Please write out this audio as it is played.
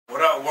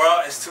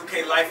It's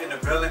 2K Life in the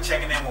building,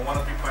 checking in with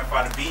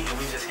 103.5 The Beat, and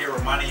we just here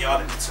reminding y'all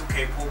that the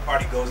 2K Pool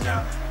Party goes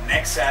down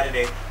next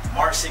Saturday,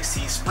 March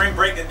 16th, Spring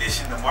Break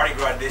Edition, the Mardi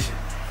Gras Edition.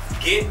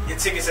 Get your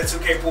tickets at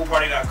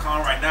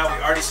 2kpoolparty.com right now.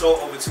 We already sold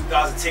over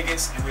 2,000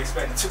 tickets, and we're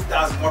expecting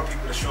 2,000 more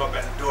people to show up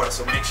at the door,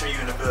 so make sure you're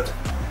in the building.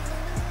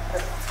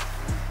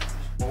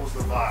 What was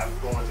the vibe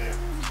going there?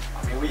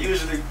 I mean, we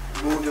usually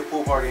move the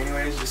pool party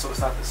anyways, just so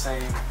it's not the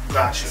same,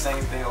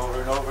 same thing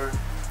over and over.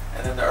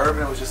 And then the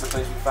Urban was just a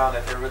place we found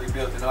that they're really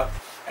building up,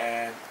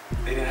 and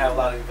they didn't have a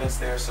lot of events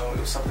there, so it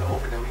was something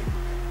open that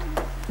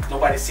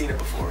nobody's seen it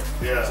before.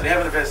 Yeah. So they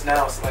have events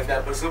now, stuff like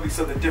that, but it's gonna be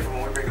something different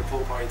when we bring a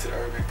pool party to the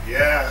Urban.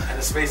 Yeah. And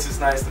the space is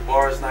nice, the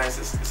bar is nice,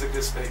 it's a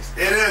good space.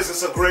 It is,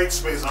 it's a great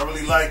space, I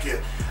really like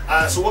it.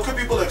 So what can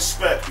people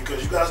expect?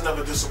 Because you guys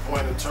never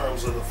disappoint in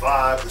terms of the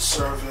vibe, the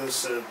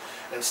service,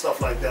 and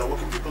stuff like that. What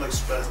can people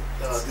expect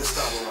this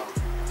time around?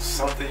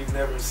 Something you've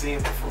never seen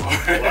before.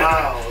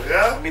 Wow,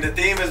 yeah? I mean, the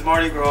theme is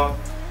Mardi Gras,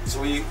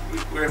 so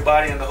we're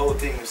embodying the whole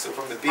theme. So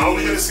from the beads. Are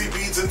we going to see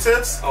beads and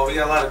tits? Oh, we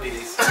got a lot of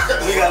beads.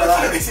 We got a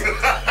lot of beads. That's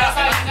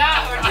all you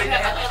got, or do you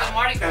have the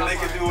Mardi Gras? And they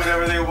can do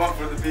whatever they want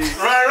for the beads.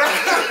 Right.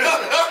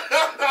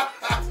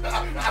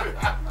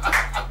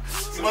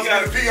 You must be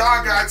the PR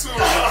guy too.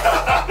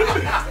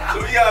 So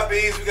we got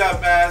beads, we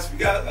got masks, we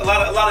got a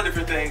lot of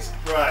different things.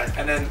 Right.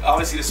 And then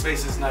obviously the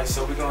space is nice,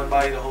 so we're going to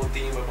embody the whole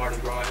theme of Mardi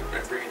Gras and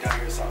bring it down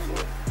here to South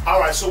Florida. All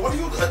right, so what do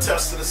you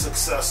attest to the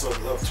success of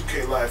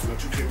 2K Life and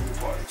the 2K pool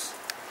parties?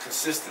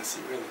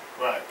 Consistency, really.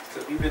 Right.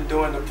 Because we've been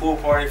doing the pool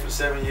party for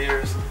 7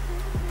 years,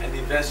 and the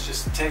event's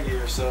just 10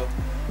 years. So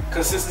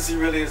consistency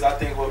really is, I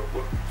think, what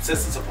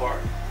sets us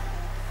apart.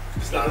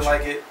 There's nothing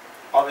like it.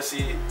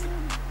 Obviously,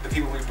 the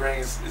people we bring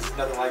is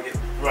nothing like it.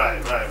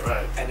 Right.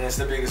 And then it's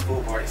the biggest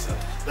pool party, so.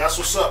 That's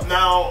what's up.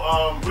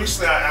 Now,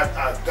 recently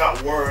I got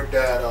word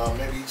that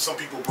maybe some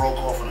people broke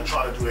off and are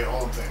trying to do their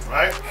own thing,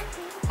 right?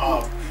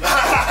 Well,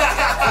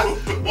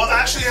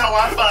 actually, how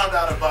I found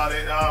out about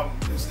it,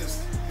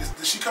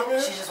 did she come in?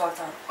 She just walked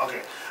on.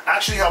 Okay.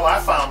 Actually, how I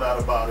found out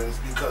about it is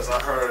because I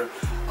heard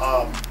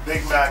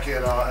Big Mac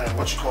and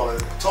what you call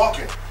it,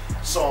 talking.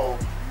 So,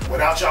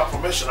 without y'all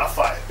permission, I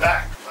fired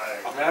back.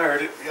 I mean, I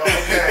heard it. Yo,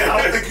 okay.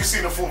 I don't think you've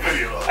seen the full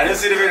video though. I didn't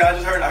see the video,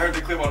 I heard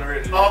the clip on the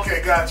radio.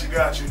 Okay, got you.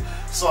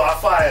 So I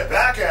fired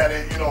back at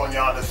it, in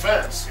y'all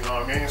defense, you know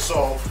what I mean?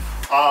 So,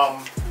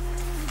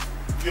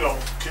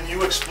 can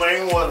you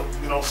explain what,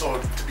 so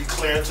to be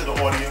clear to the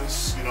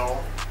audience,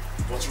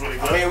 what's really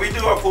good? I mean, we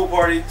do our pool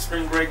party,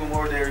 Spring Break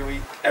Memorial Day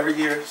every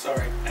year,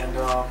 and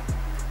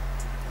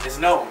it's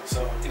known.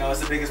 So, it's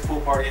the biggest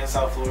pool party in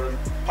South Florida,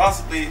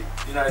 possibly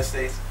the United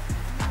States.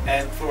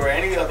 And for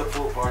any other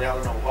pool party, I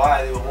don't know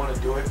why they would want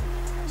to do it.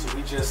 So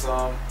we just,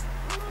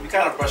 we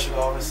kind of brush it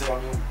off and say,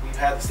 we've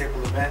had the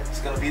staple event, it's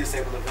going to be the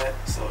staple event,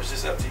 so it's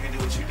just up to you to do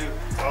what you do.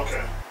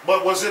 Okay.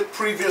 But was it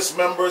previous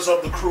members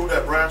of the crew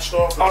that branched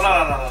off? Oh, no.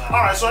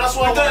 All right, so that's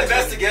what we've done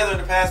events together in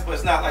the past, but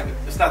it's not the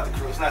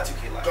crew, it's not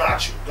 2K Live.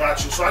 Got you.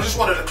 So I just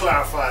wanted to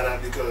clarify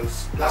that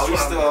because that's we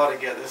still all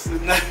together.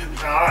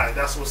 All right,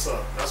 that's what's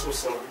up.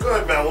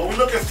 Good, man. Well, we're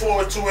looking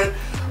forward to it.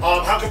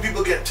 How can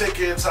people get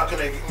tickets? How can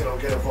they,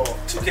 get involved?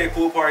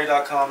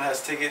 2kpoolparty.com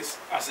has tickets.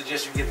 I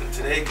suggest you get them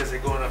today because they're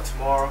going up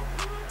tomorrow.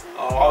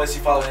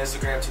 Obviously, follow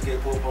Instagram, 2K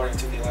Pool Party,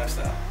 2K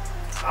Lifestyle.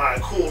 All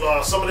right, cool.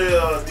 Some of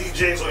the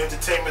DJs or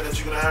entertainment that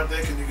you're gonna have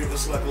there, can you give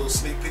us like a little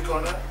sneak peek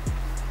on that?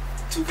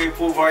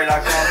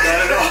 2kpoolparty.com.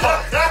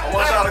 I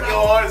want y'all to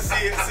go on and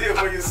see it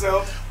for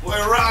yourself. Boy,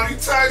 Rowdy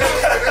Tiger,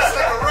 that's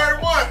like the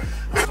right one.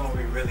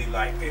 We really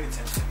paid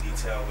attention to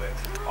detail with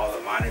all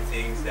the minor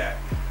things that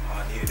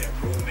needed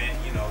improvement,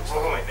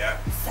 stuff like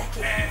that.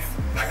 And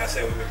like I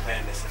said, we've been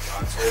planning this since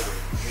October.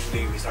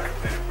 Usually we start the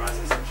planning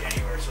process in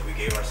January, so we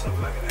gave ourselves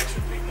like an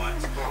extra 3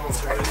 months to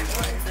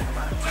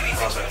really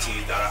cross our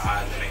T's, dot our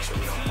I's, and make sure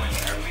we don't point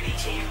to everything.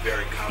 So we're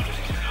very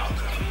confident in the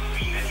outcome.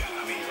 And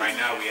I mean, right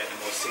now we have the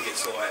most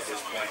tickets sold at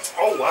this point.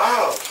 Oh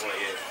wow!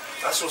 Yeah.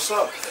 That's what's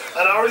up.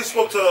 And I already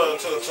spoke to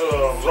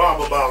Rob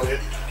about it.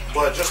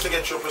 But just to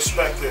get your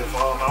perspective,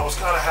 I was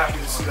kind of happy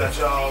to see that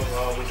y'all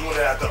were doing it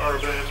at the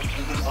Urban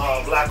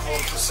Black Home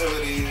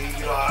facility.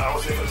 I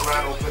was there for the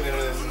grand opening.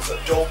 It's a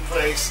dope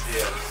place.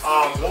 Yeah.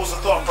 What was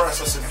the thought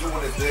process in doing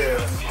it there?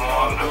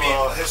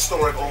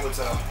 Historic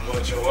Overtown.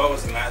 Well, Joel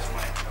was the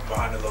mastermind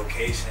behind the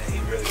location.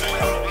 He really liked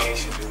the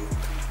location, dude.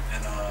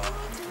 And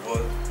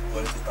what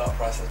was the thought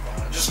process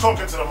behind it? Just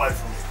talking to the mic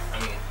for me.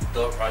 I mean, the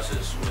thought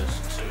process was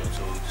similar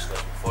to what we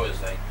discussed before. It's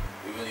like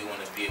we really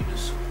want to be able to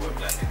support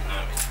Black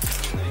economics.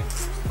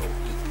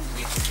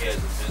 We took care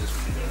of the business.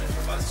 We've been doing it for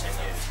about 10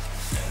 years,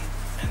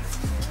 and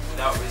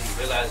without really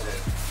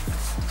realizing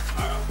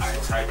our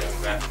entire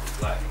demographic is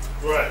Black.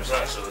 Right. So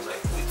it's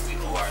like we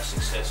owe our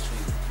success to.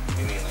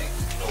 I mean, we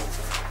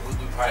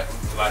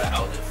provide an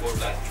outlet for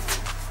Black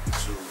people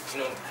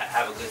to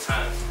have a good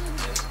time,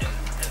 and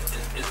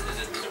it's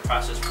a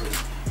process where you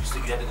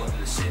have to go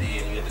through the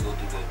city and you have to go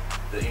through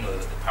the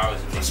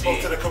powers that may be. I spoke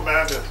to the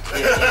commander.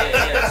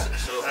 Yeah.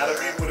 So I had a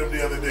meeting with him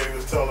the other day. He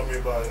was telling me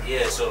about it.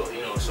 Yeah, so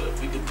so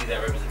if we could be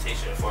that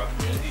representation for our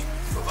community,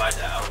 provide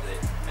that outlet,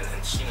 and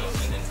then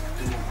and then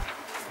do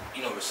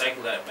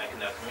recycle that back in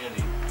that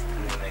community,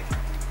 and then like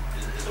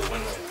it's a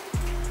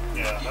win-win.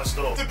 Yeah, that's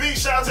dope. The beat,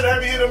 shout out to the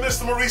heavy hitter,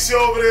 Mr. Mauricio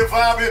over there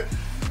vibing.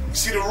 You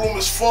see the room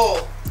is full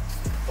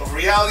of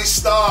reality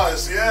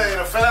stars. Yeah, and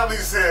the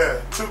family's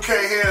here.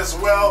 2K here as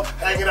well,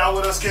 hanging out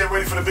with us, getting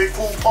ready for the big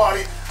pool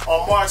party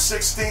on March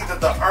 16th at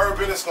the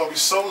Urban. It's gonna be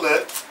so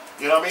lit.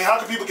 You know what I mean? How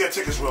can people get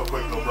tickets real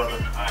quick though, brother?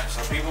 Alright,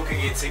 so people can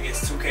get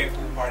tickets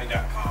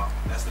 2kpoolparty.com.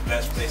 That's the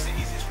best place, the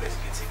easiest place to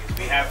get tickets.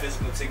 We have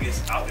physical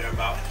tickets out there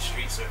about in the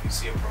street, so if you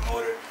see a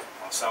promoter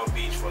on South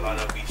Beach, Fort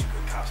Lauderdale Beach, you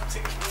can cop some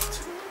tickets from them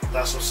too.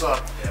 That's what's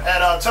up.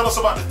 Yeah. And tell us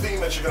about the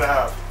theme that you're gonna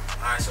have.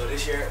 Alright, so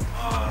this year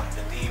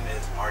the theme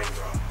is Mardi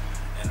Gras.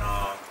 And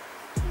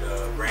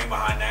the brain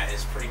behind that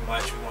is pretty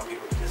much we want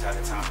people to just have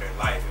the time of their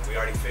life. And we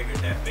already figured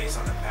that based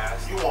on the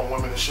past. You want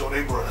women to show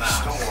their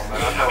breasts. Nah. Come on,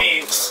 man. I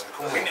mean,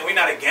 we're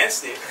not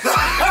against it.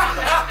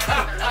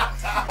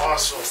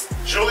 Awesome.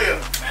 Julia.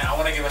 Man, I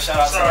want to give a shout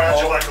out Sorry, to I had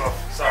the your whole... mic off.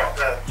 Sorry,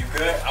 okay. You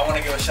good? I want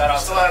to give a shout out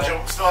Still had your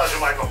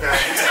mic off, okay?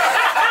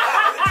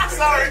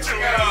 Sorry,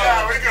 Julia.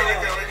 Yeah, we good.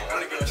 I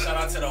want to give a shout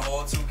out to the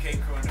whole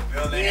 2K crew in the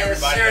building. Yes,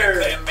 Everybody sir.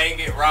 that couldn't make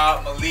it.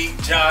 Rob, Malik,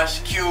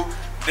 Josh, Q,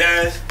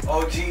 Des,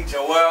 OG,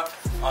 Joel.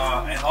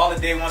 And all the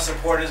day one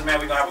supporters, man,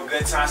 we're going to have a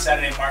good time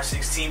Saturday, March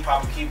 16th.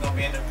 Papa Keith going to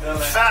be in the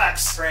building.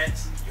 Facts.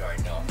 Prince, you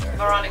already know.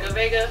 Veronica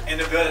Vega. In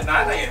the building.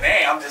 Not know your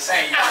name, I'm just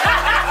saying.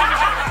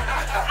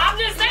 I'm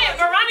just saying,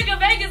 Veronica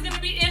Vega's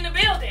gonna be in the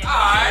building.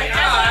 Alright,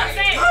 That's what I'm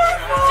saying.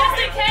 Just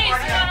in case,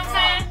 you know what I'm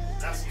saying?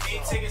 You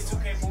need tickets,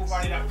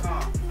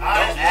 2kpoolparty.com.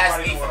 Don't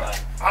ask me for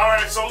that. All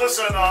right, so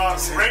listen,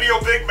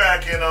 Radio Big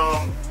Mac and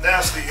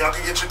Nasty, y'all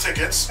can get your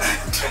tickets.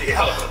 You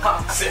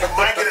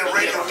might get a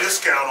radio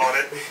discount on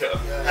it.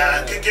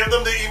 Give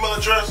them the email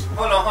address.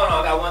 Hold on.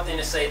 I got one thing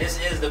to say. This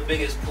is the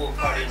biggest pool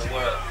party in the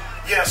world.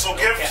 Yeah, so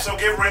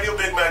give Radio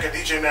Big Mac and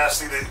DJ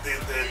Nasty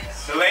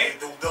the link?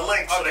 The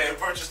link so they Okay. can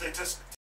purchase their tickets.